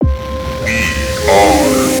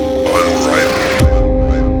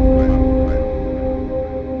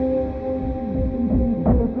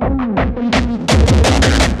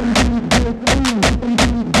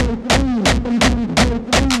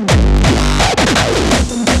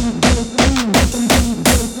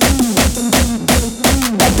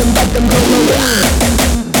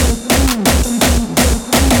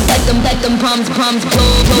pump,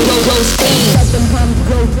 blow steam. Let them pump,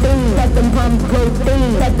 blow steam. Let them pump, blow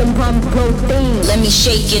steam. Let them pump, blow steam. Let me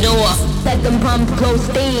shake it off. Let them pump, blow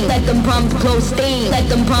steam. Let them pump, blow steam. Let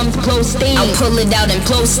them pump, blow steam. I'll pull it out and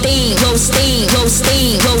blow steam. Blow steam, blow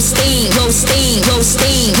steam, blow steam, blow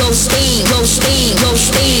steam, blow steam, blow steam, blow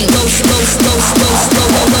steam, blow steam,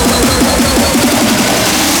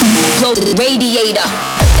 blow radiator.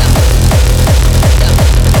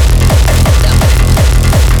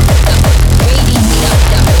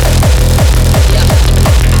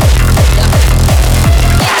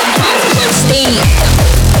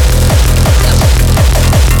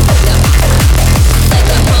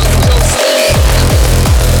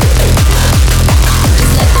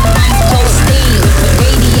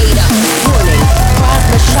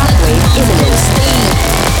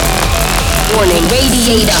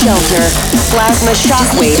 Shelter. Plasma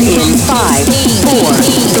shockwave in 5, 4,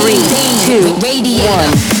 3, 2,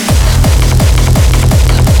 1.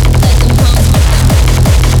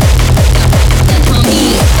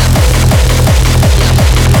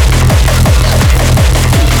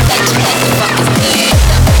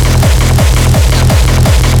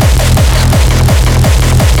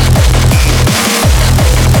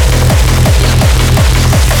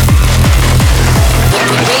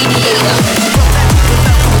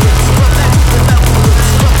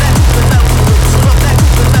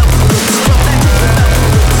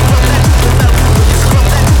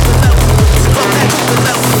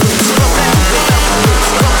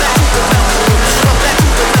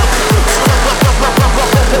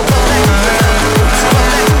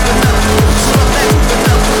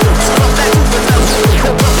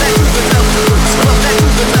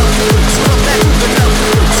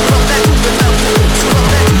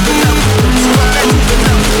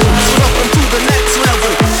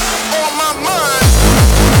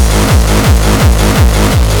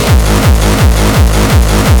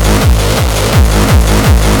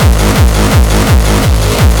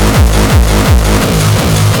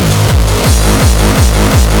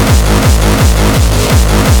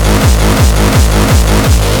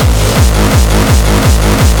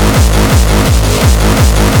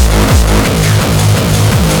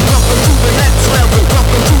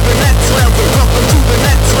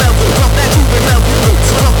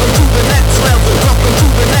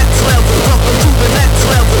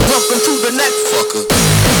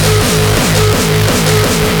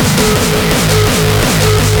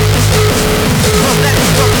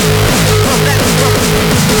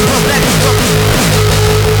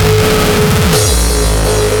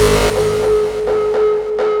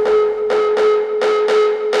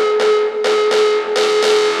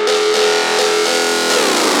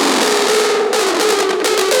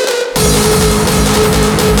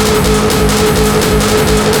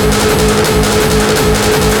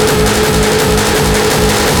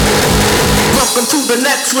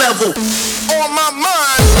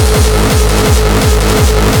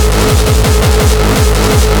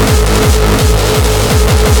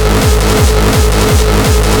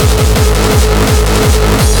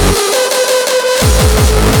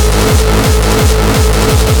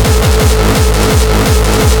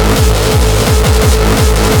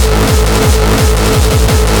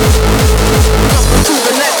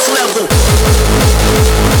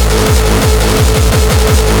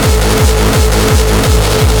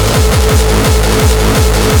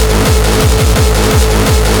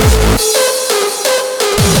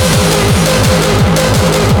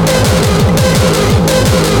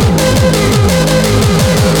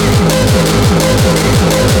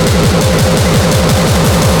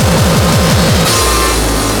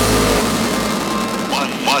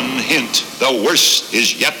 The worst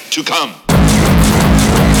is yet to come.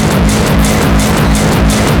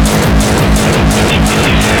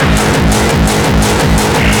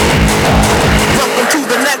 Welcome to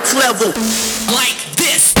the next level. Like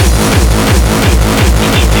this.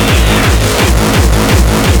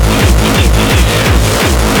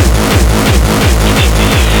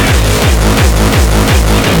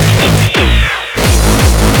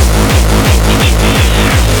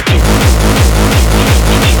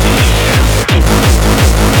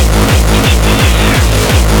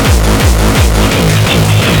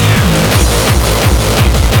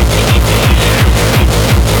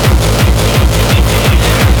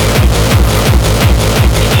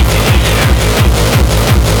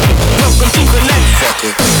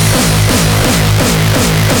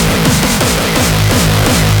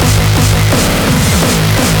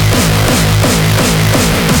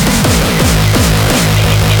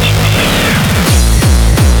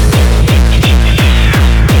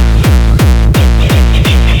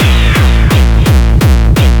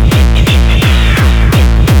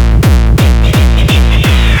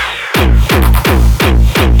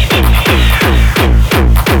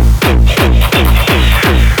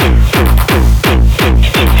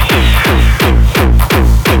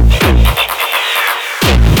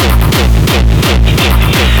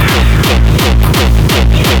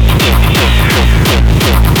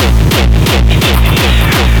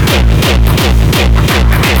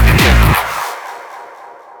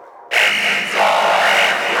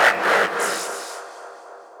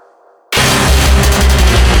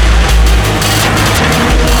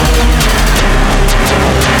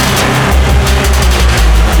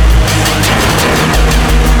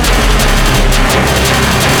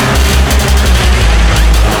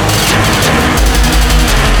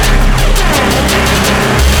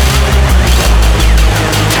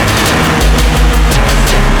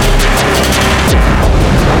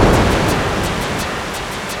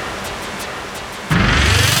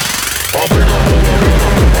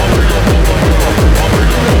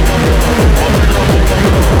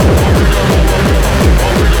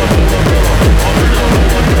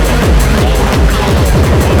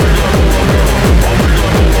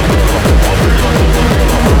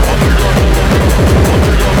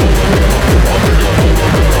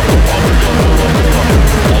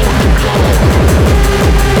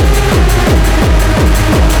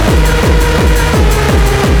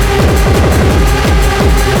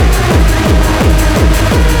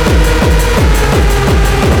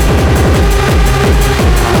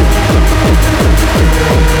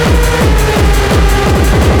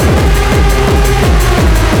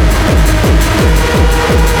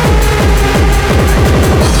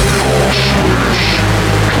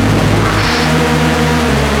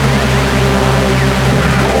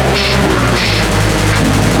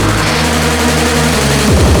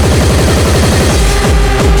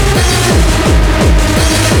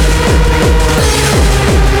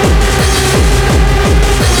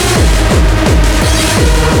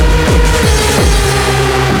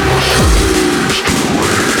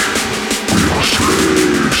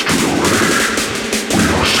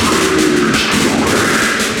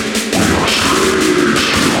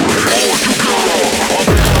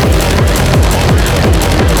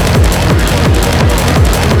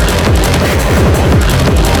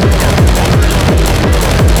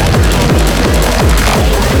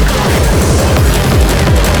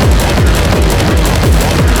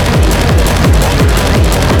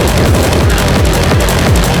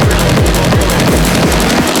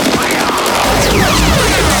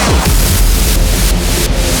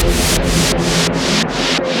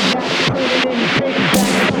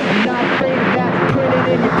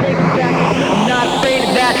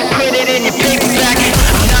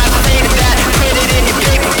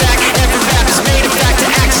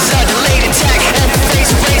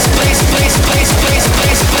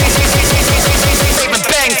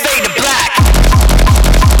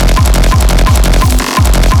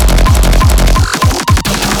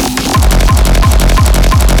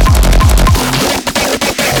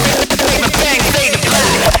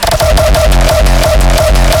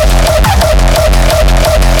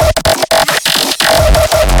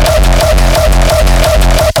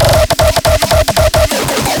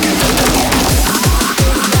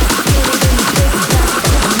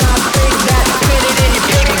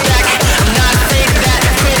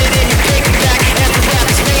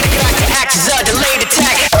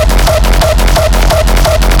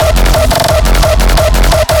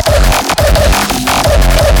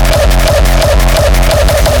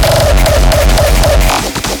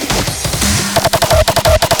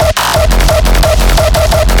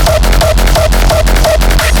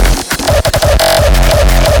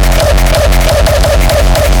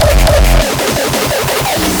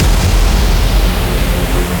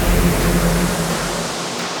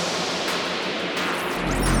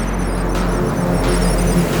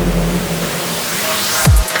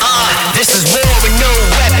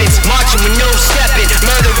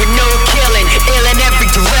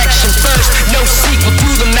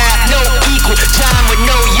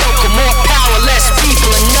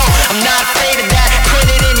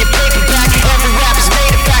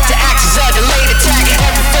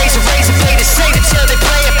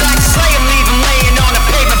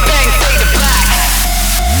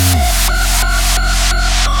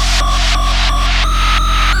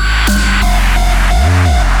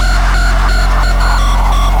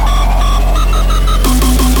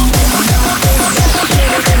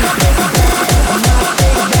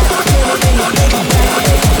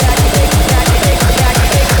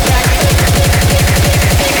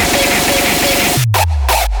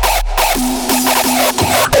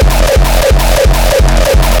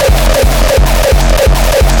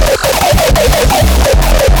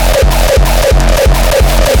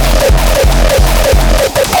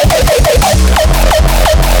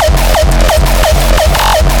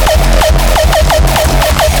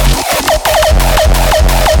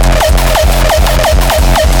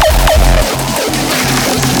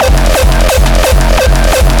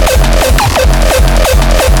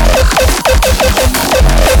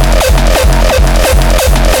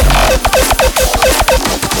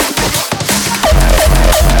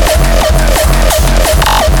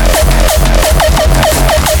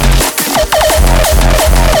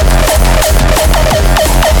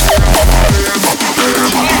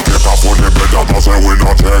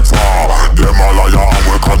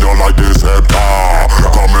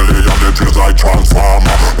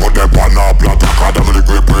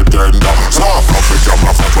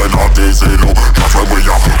 casino. That's when we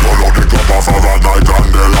are pull out the club for a night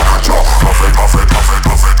and the lunch. Cafe, cafe, cafe,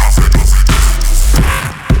 cafe, cafe, cafe.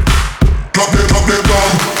 Drop the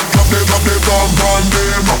bomb, drop the bomb on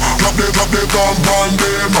them. Drop the bomb on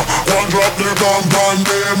them. One drop the bomb on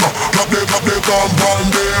them. Drop the bomb on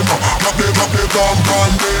them. Drop the bomb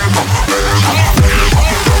on them.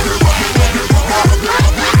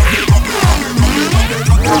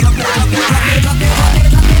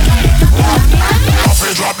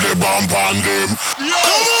 Drop the bomb on them.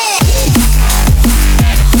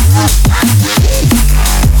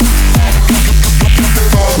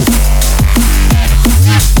 Come on!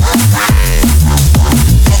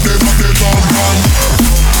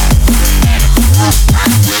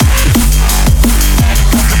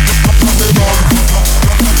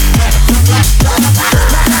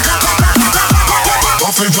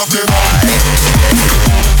 Drop the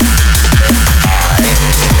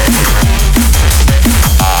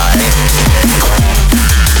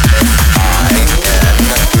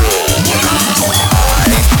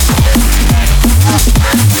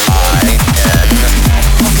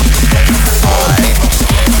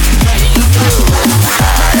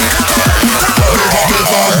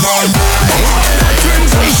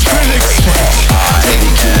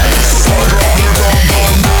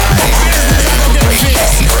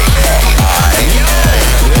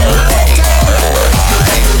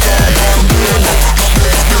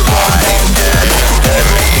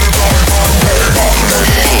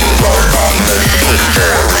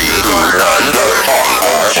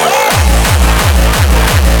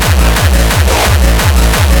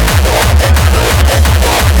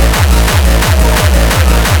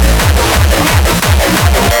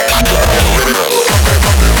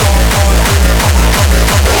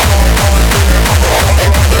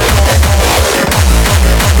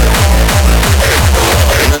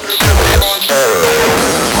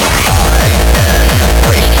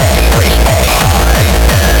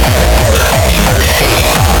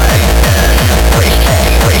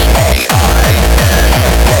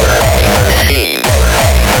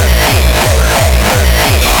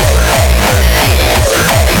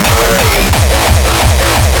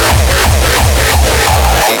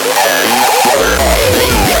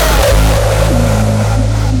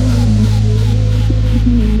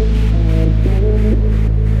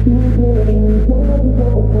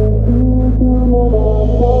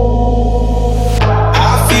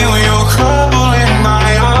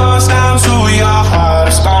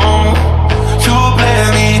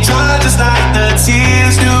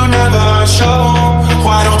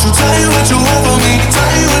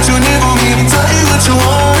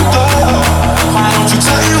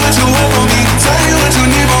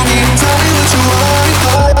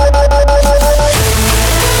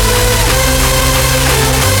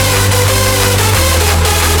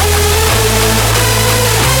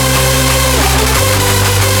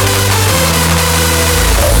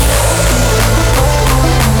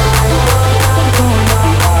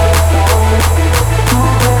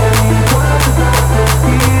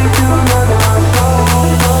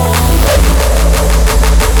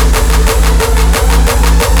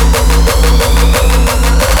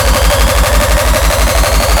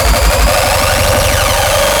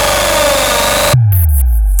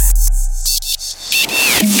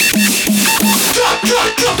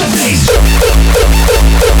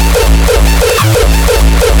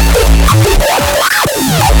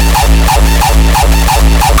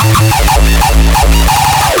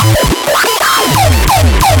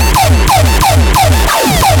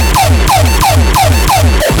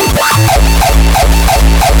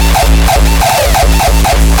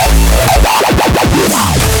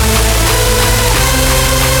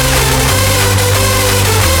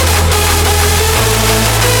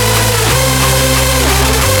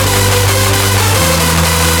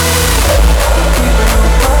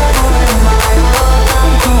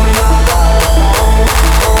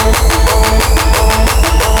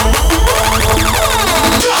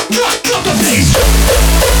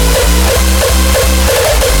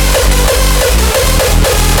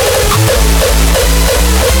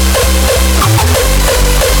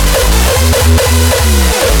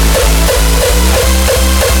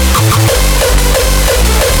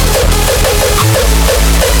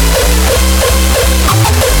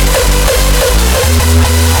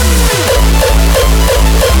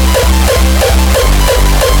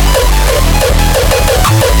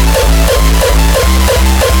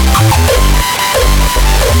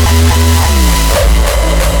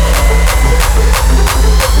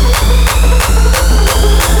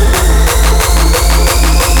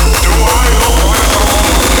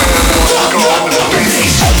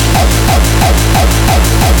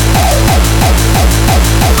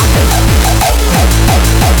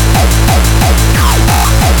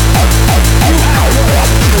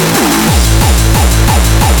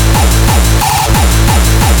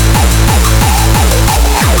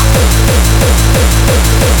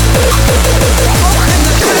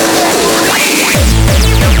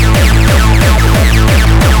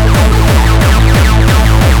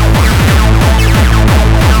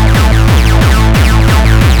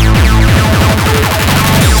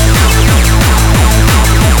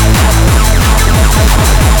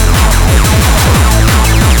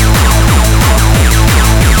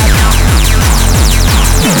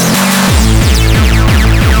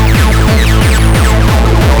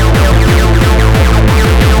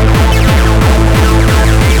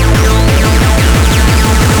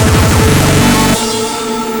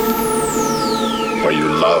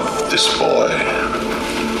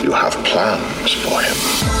have plans for him.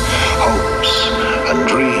 Hopes and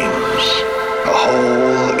dreams. A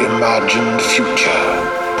whole imagined future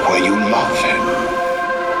where you love him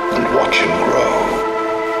and watch him grow.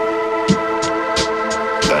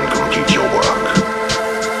 Then complete your work.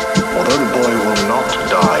 Although the boy will not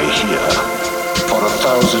die here, for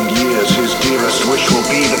 1,000 years his dearest wish will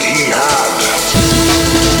be that he had.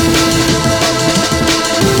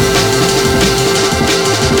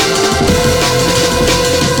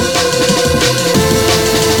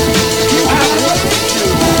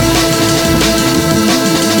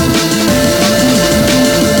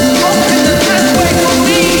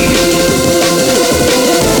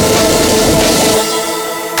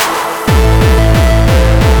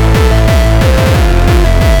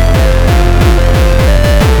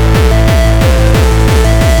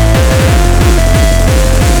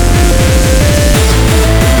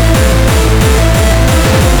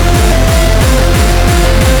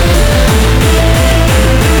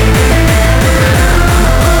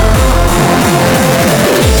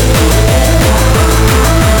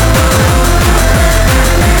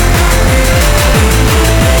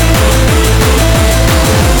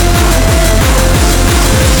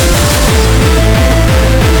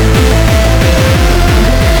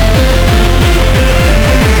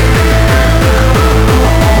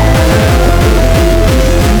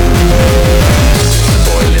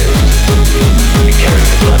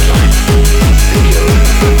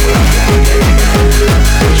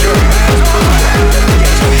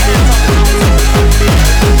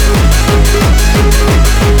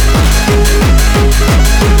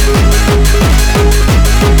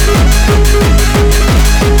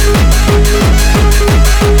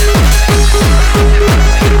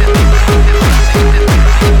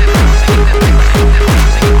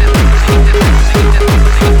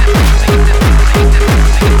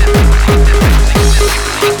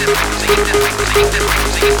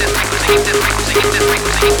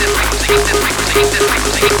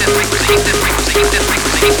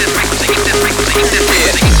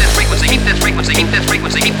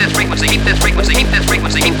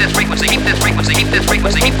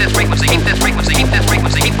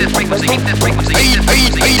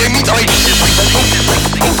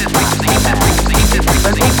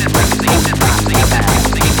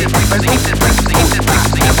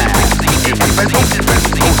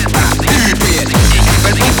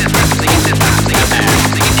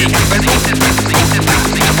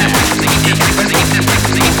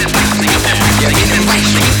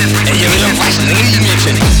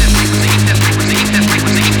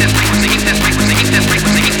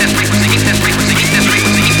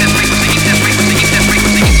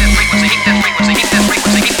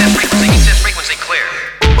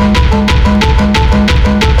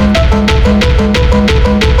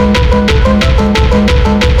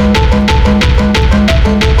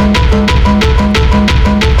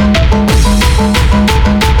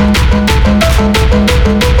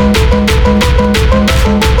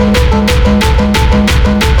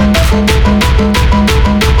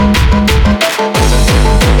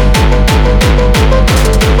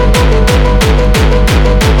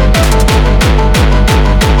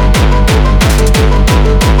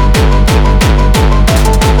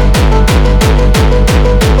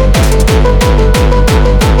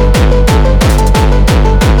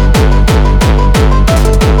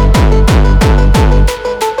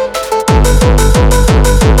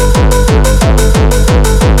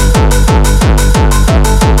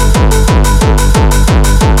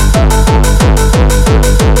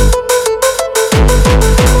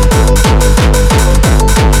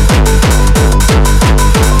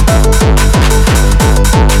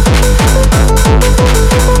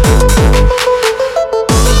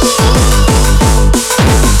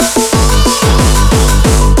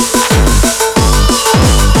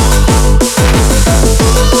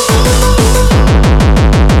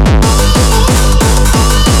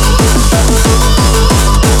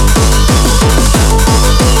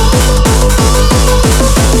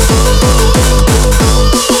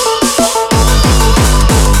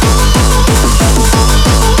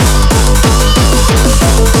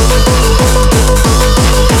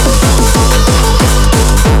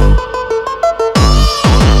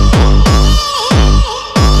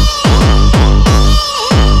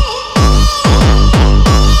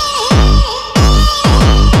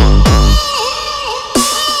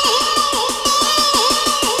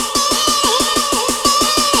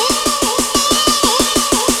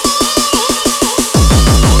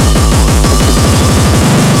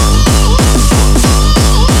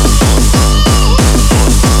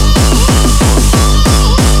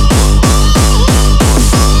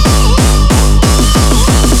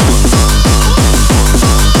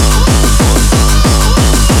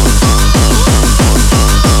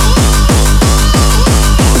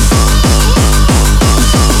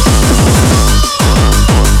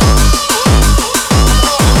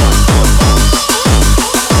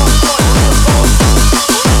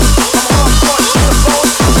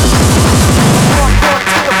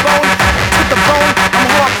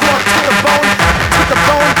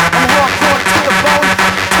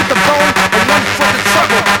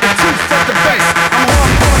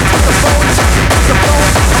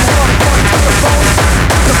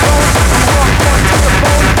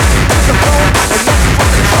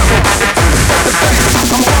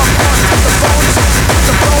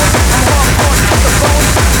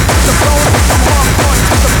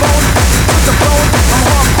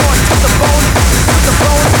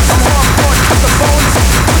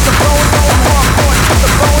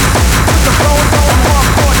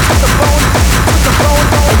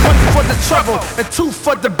 treble, and 2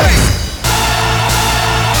 for the bass.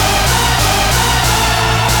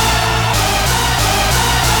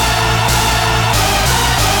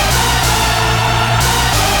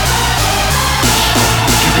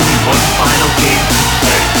 One final game to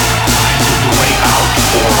play. Find the way out,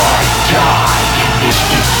 or I die in this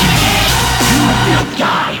disease. You will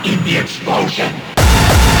die in the explosion.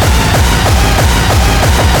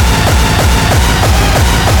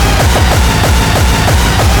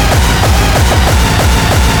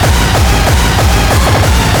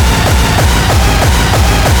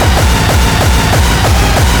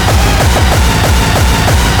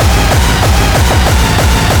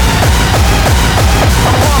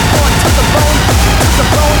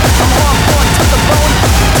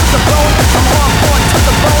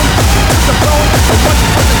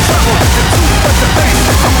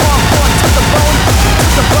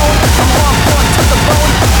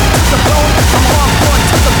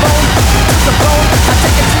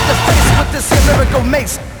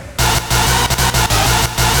 Mace.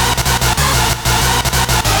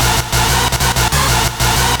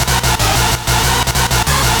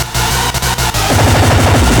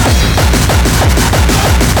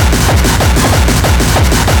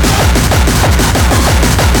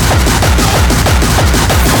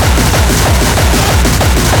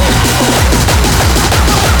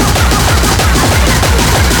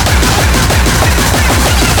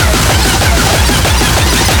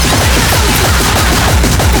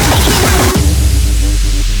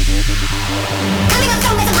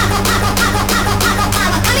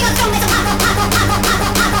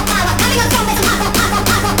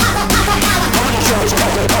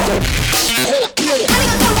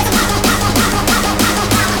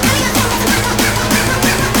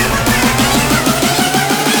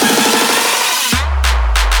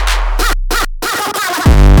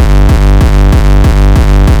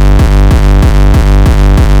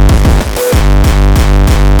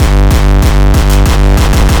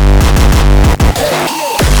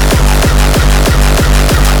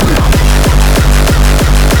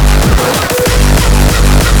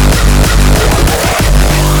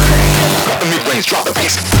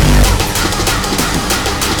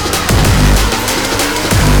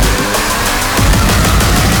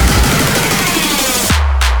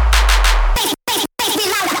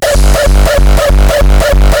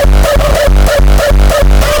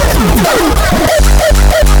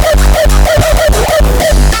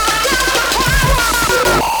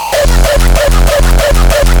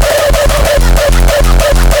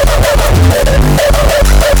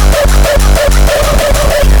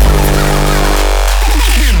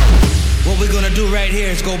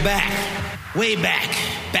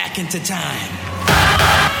 Back into time.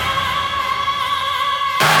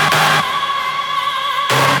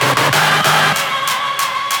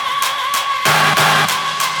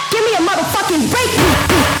 Give me a motherfucking break.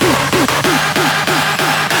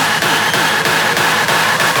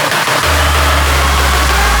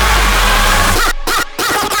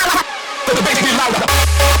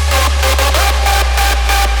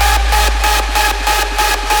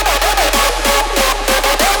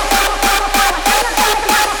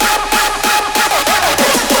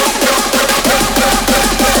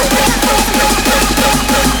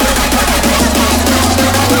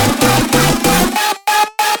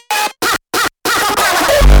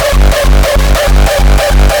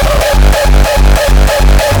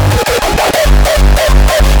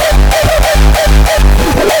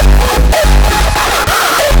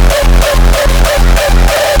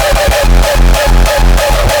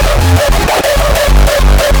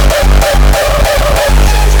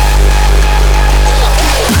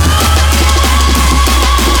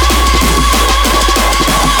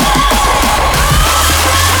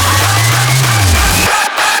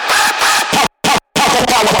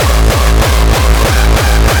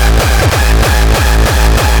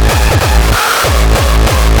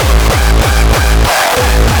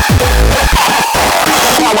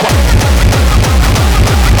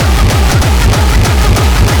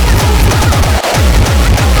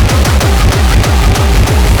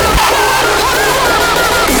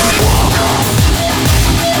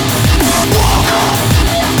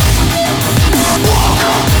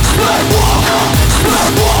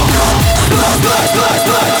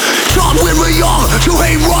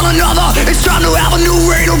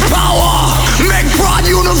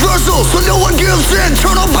 So no one gives in.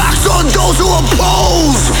 Turn our backs on those who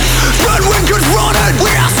oppose. Then when confronted, we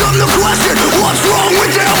ask them the question: what's wrong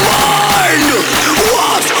with their mind?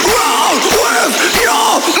 What's wrong with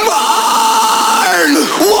your mind?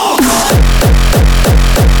 Walk.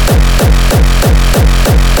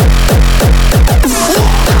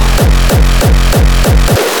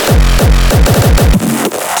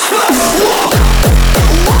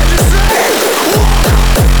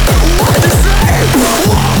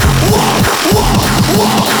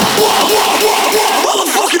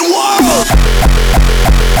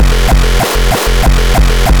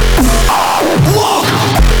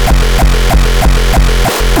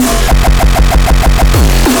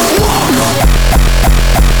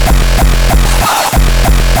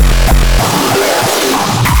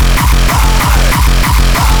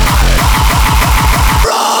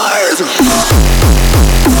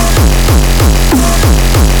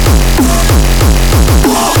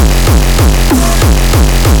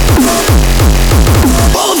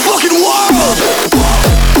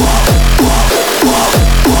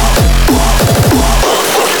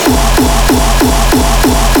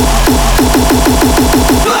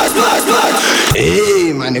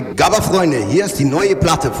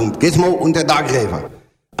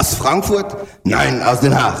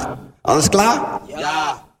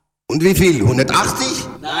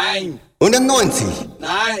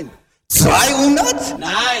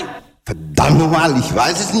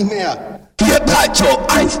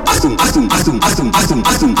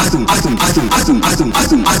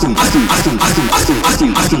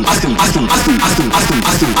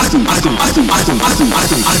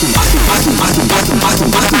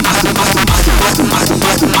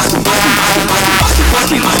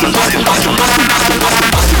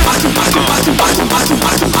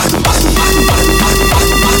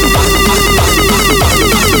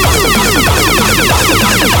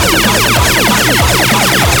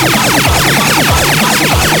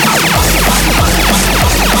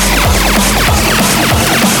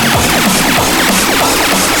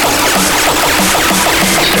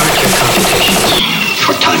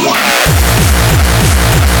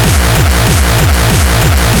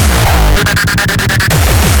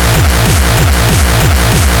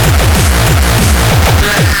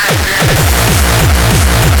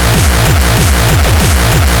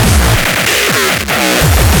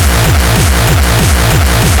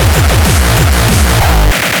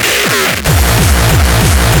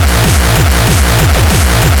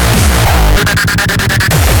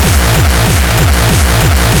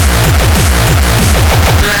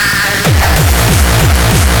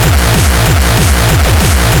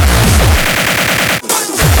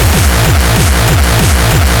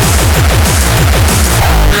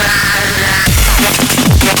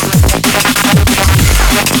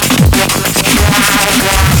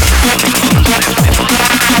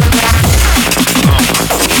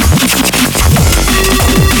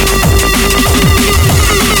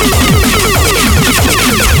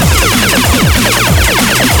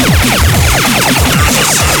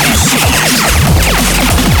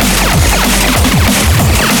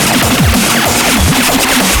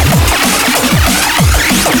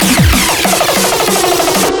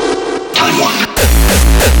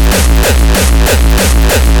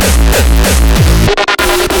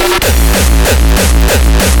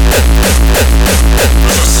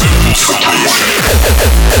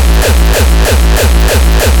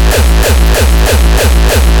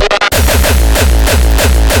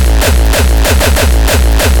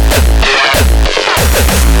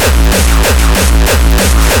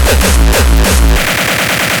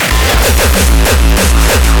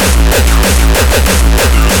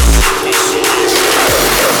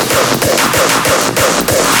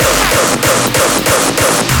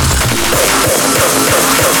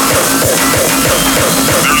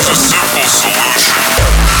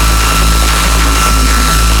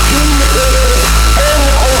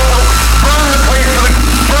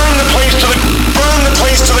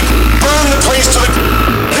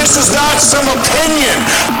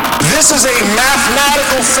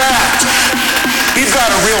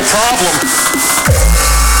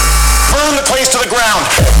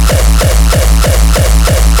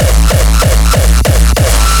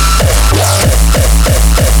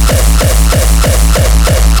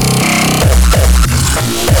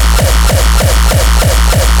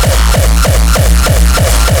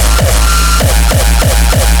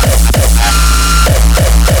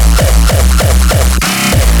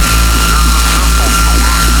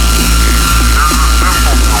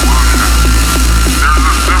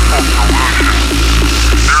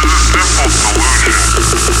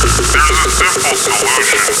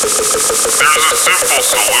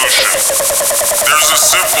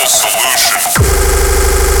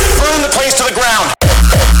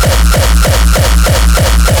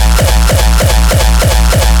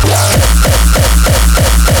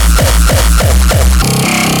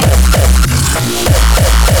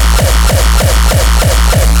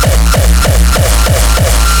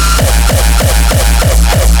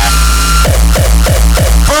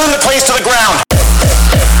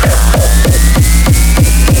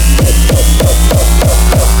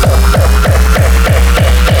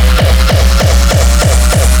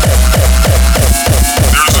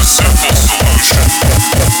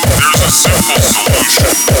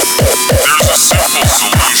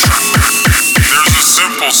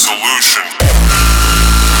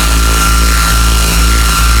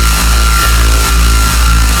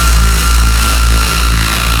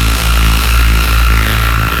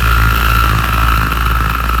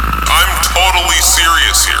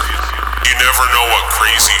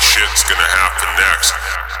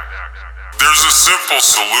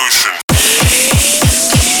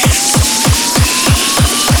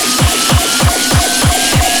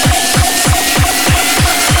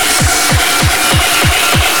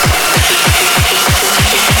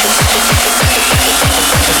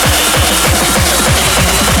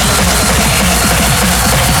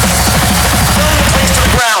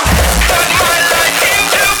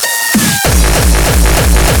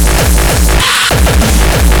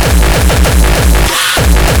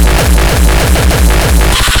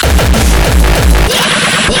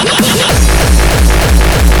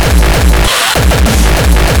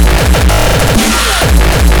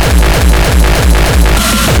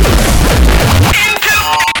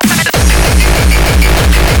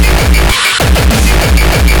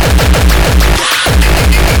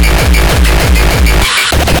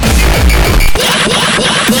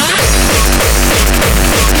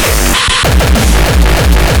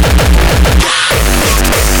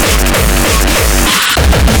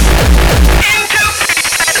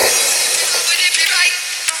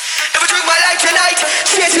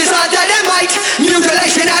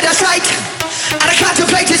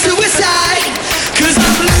 straight to suicide. Cause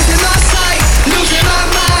I'm losing my sight, losing my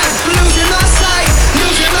mind, losing my sight,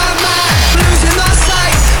 losing my mind, losing my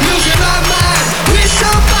sight, losing my mind. Wish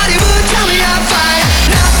somebody would tell me I'm fine.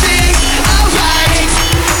 Nothing's alright,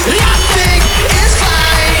 nothing is fine.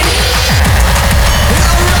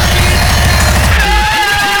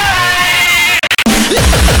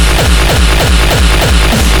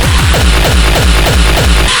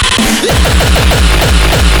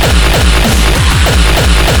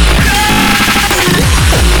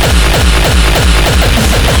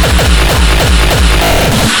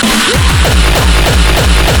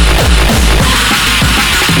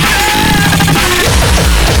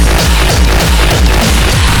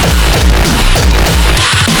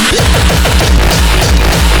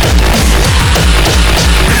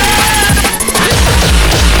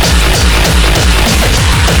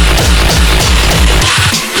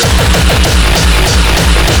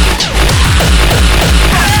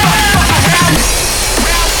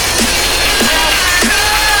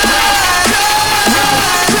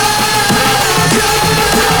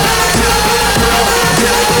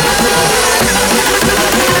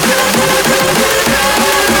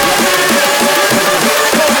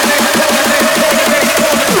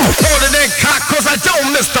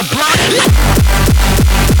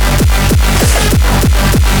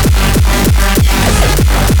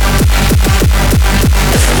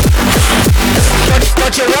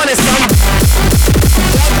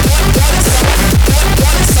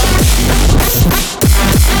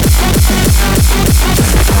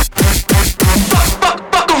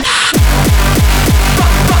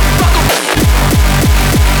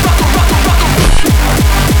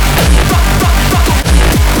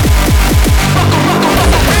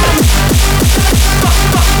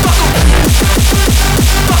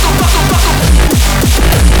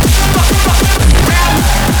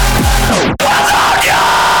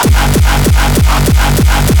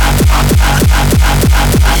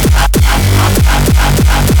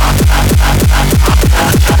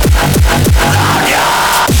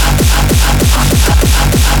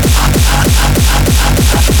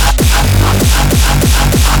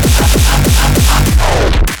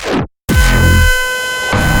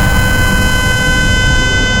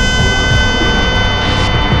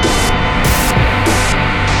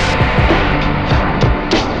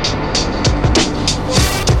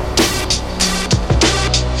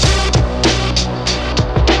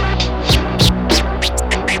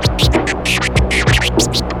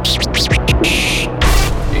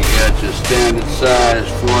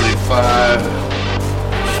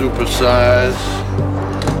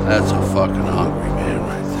 That's a fucking hungry man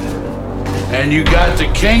right there. And you got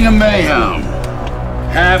the King of Mayhem,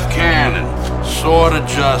 Half Cannon, Sword of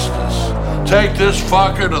Justice. Take this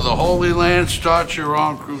fucker to the Holy Land, start your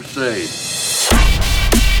own crusade.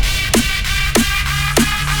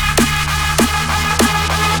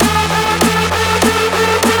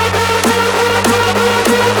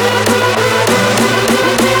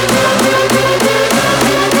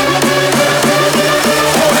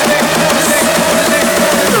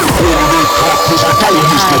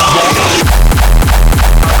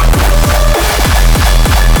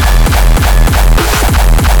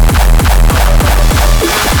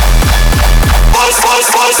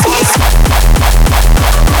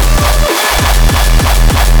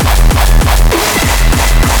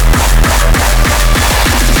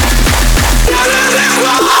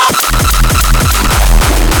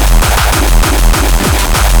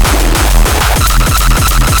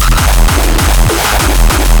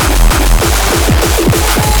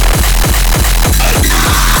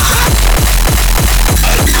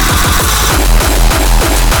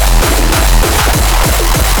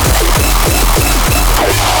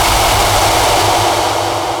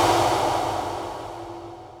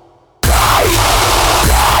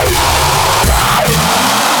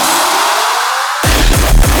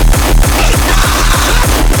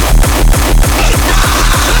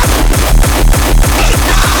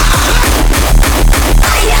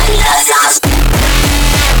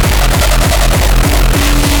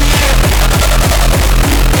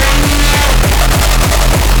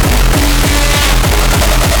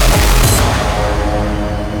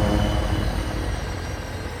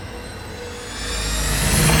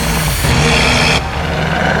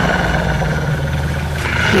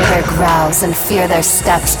 And fear their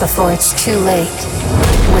steps before it's too late.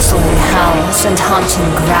 Whistling howls and haunting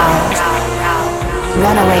growls.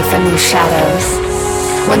 Run away from these shadows.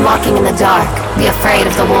 When walking in the dark, be afraid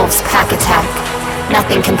of the wolf's pack attack.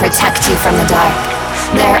 Nothing can protect you from the dark.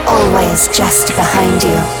 They're always just behind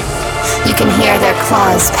you. You can hear their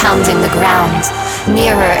claws pounding the ground,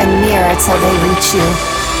 nearer and nearer till they reach you.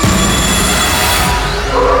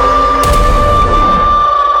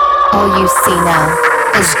 All you see now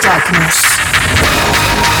is darkness.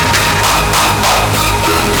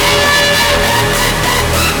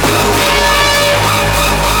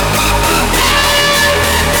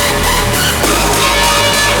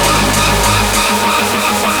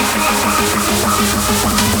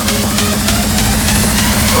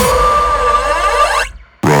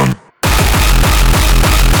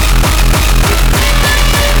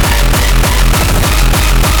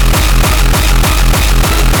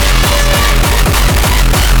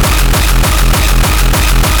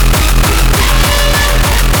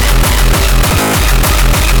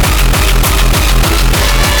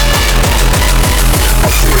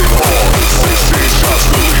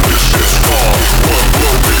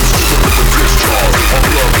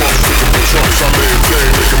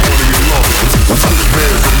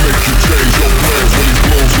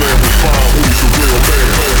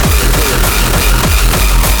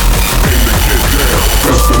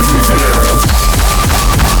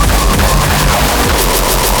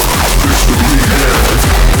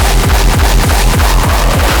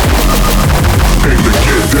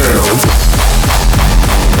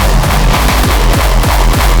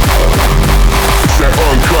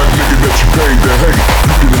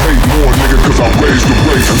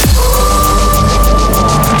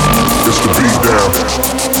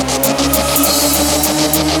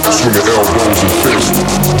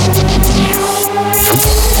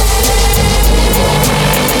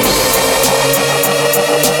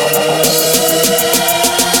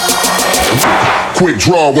 Quick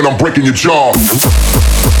draw when I'm breaking your jaw.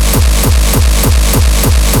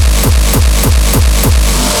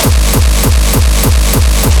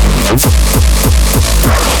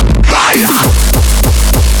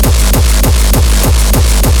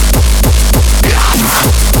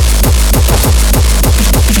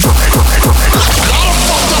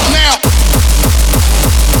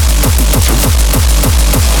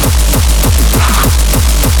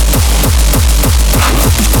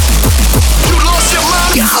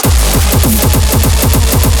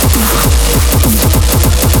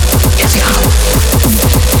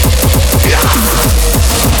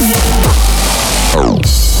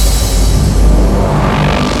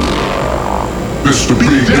 This the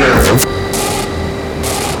beat down.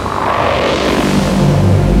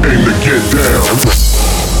 Aim to get down.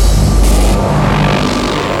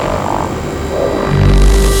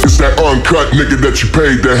 It's that uncut nigga that you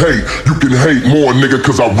paid to hate. You can hate more nigga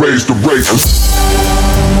cause I raised the race.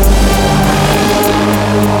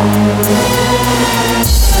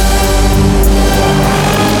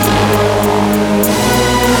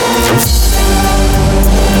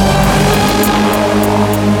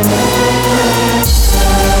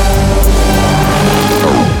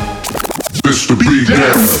 This the beat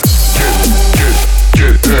down.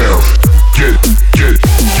 Get down. Get down.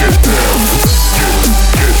 Get down.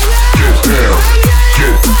 Get down. Get down.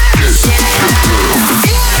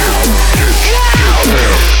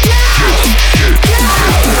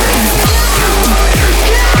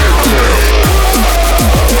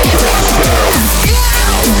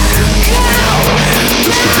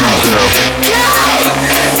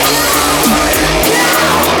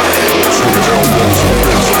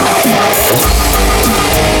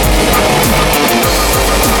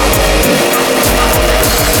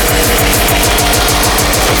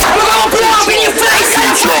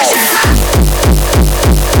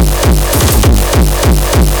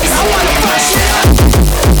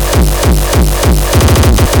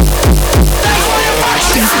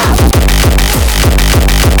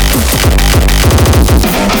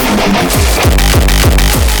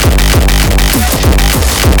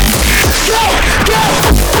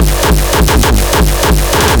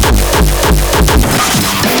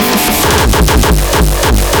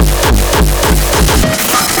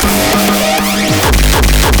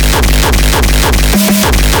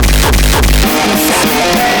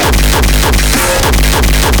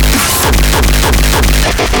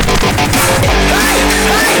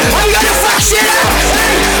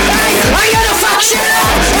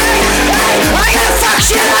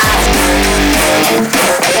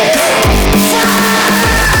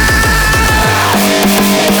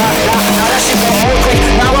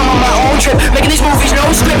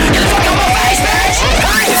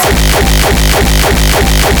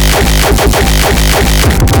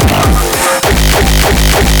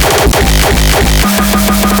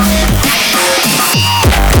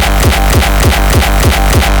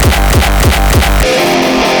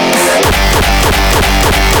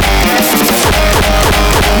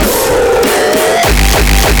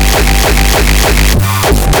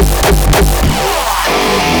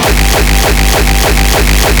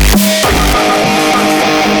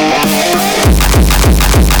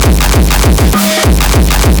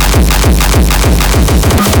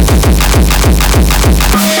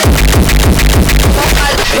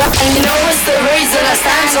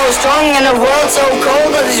 so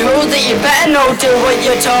cold that it's rude that you better not do what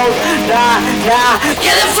you're told. Nah,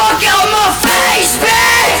 get the fuck out of my face,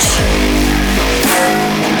 bitch!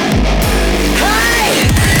 Hey!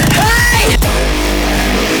 Hey!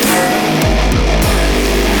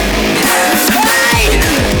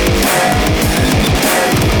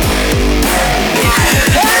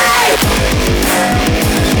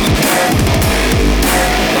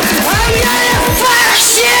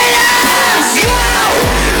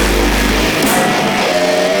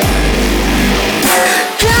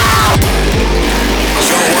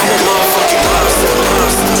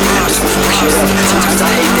 Sometimes I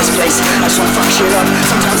hate this place, I just wanna fuck shit up.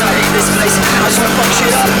 Sometimes I hate this place, I just wanna fuck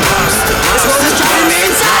shit up. This world is driving me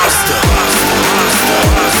insane.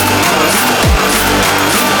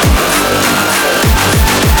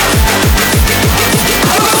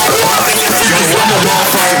 I'm a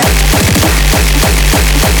motherfucker.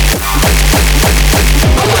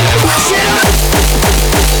 I wanna fuck shit up.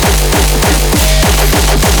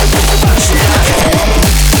 Fuck shit up.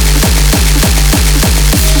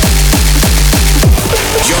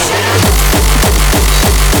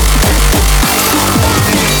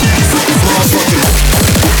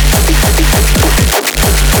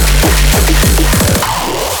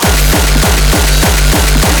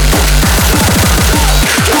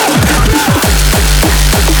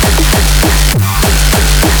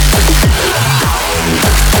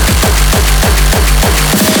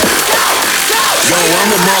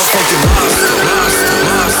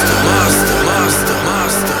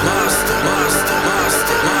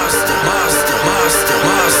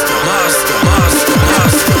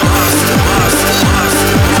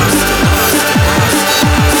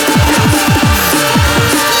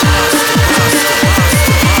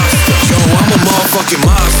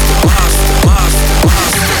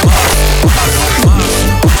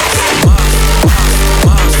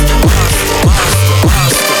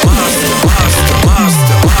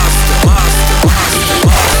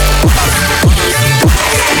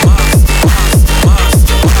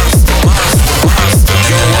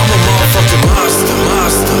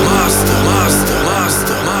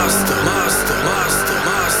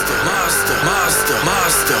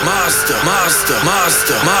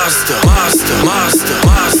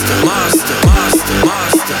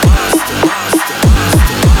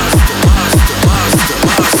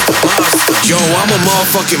 Yo, I'm a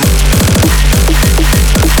motherfucking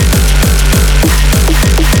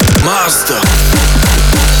monster.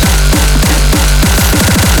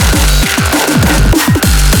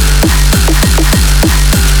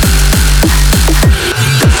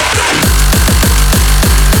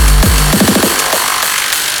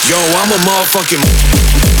 Yo, I'm a motherfucking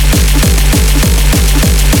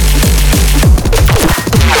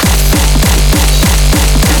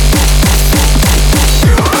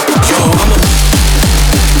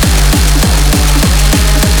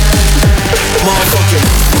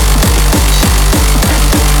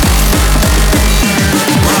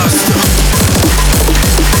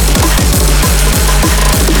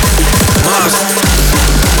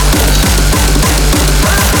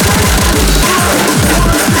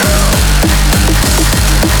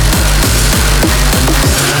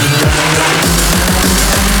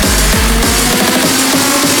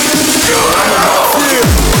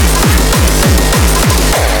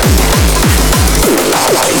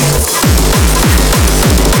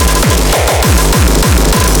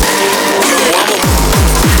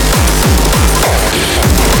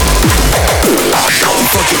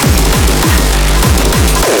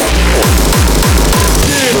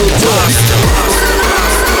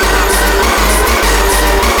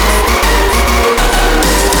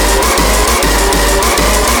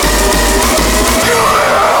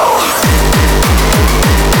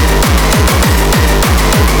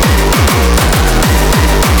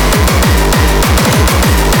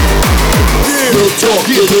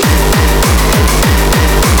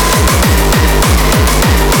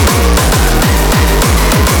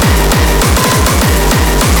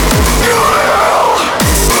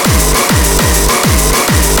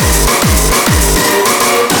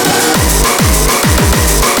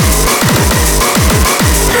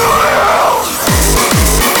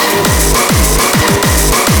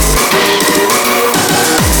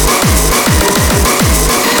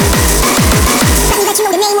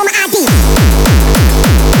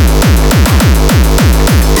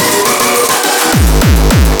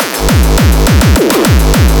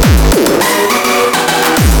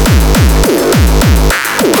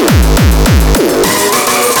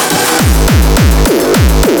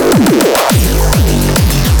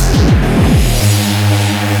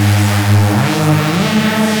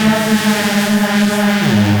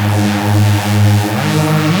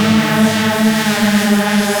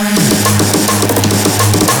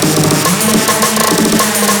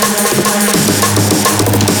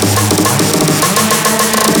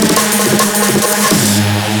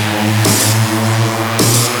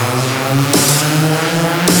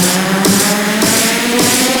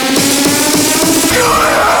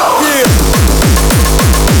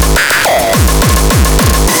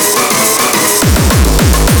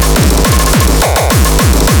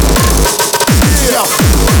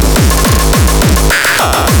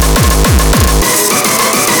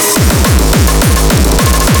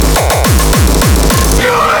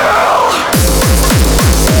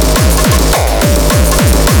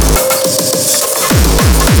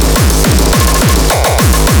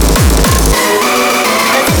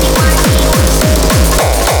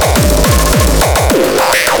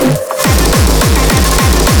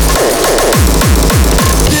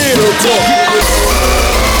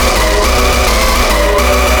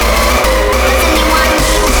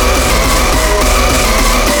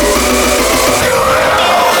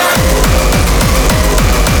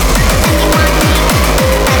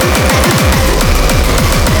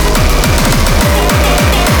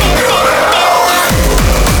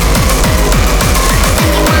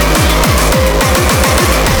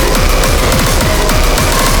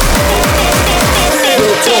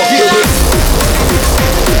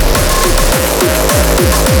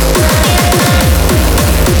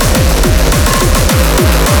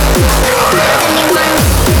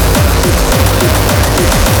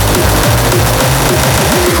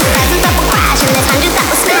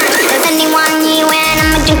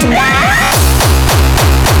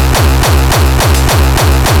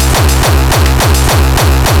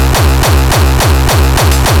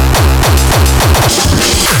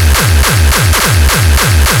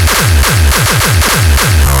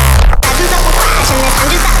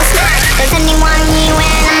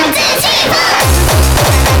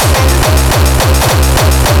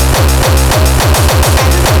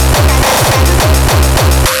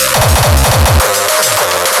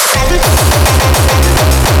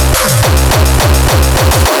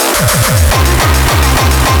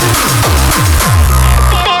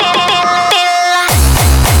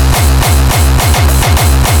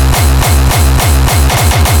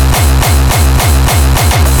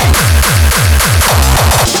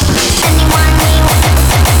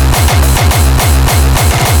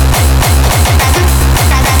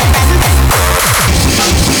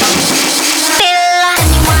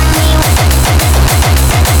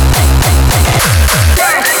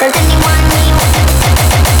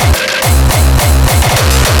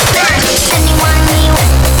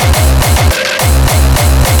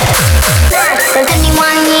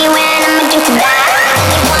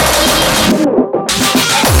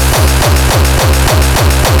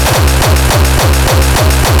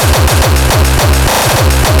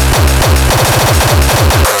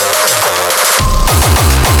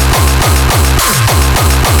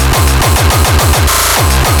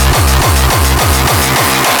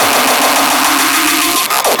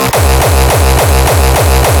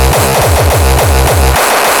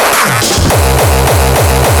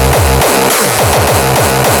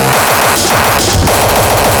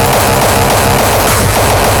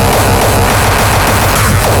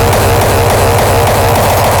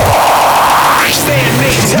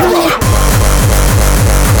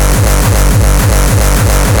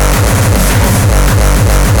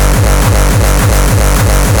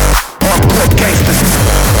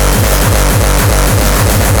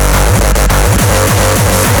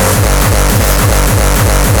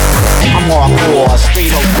hardcore,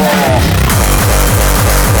 straight up raw.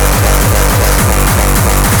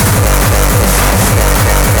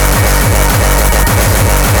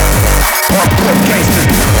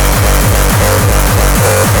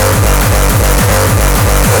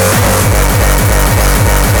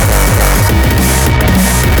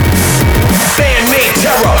 Man-made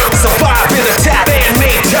terror, survive in attack.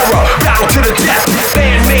 Man-made terror, battle to the death.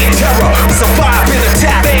 Man-made terror, survive in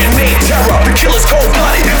attack. Man-made terror, the killer's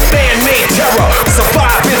cold-blooded. Man-made terror,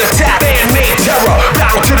 survive in attack. Man-made terror,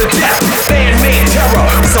 battle to the death. Man-made terror,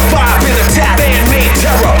 survive in attack. Man-made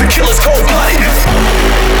terror, the killer's cold-blooded.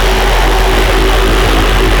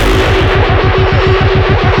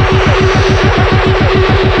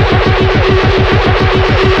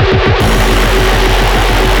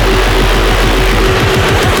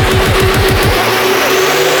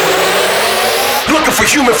 Looking for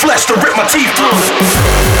human flesh to rip my teeth through.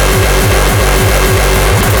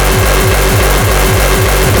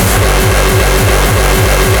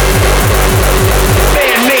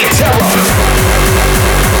 Man-made terror.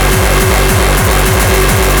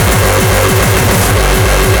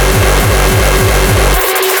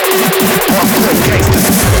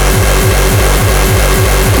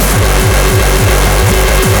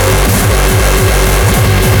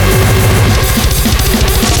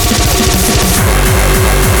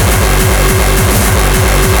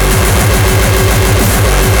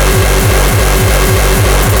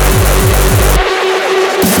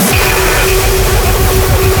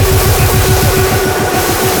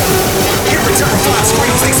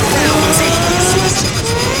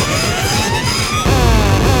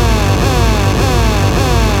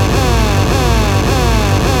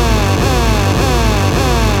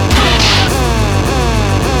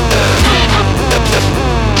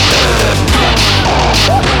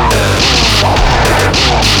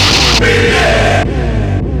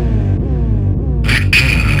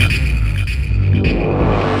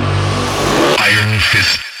 Iron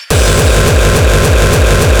Fist.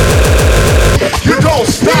 You don't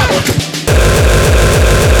stop.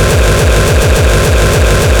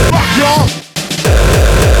 Fuck y'all.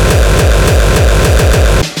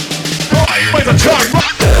 Iron Fist.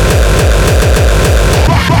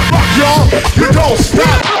 Fuck y'all. You don't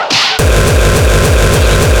stop.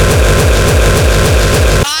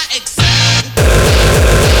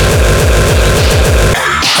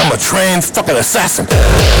 I'm a trained fucking assassin.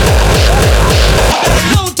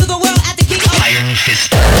 Iron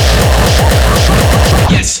Fist.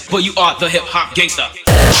 Yes, but you are the hip-hop gangster.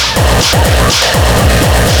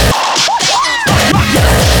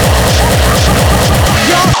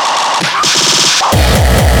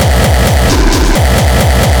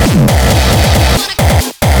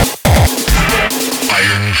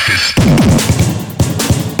 Iron Fist.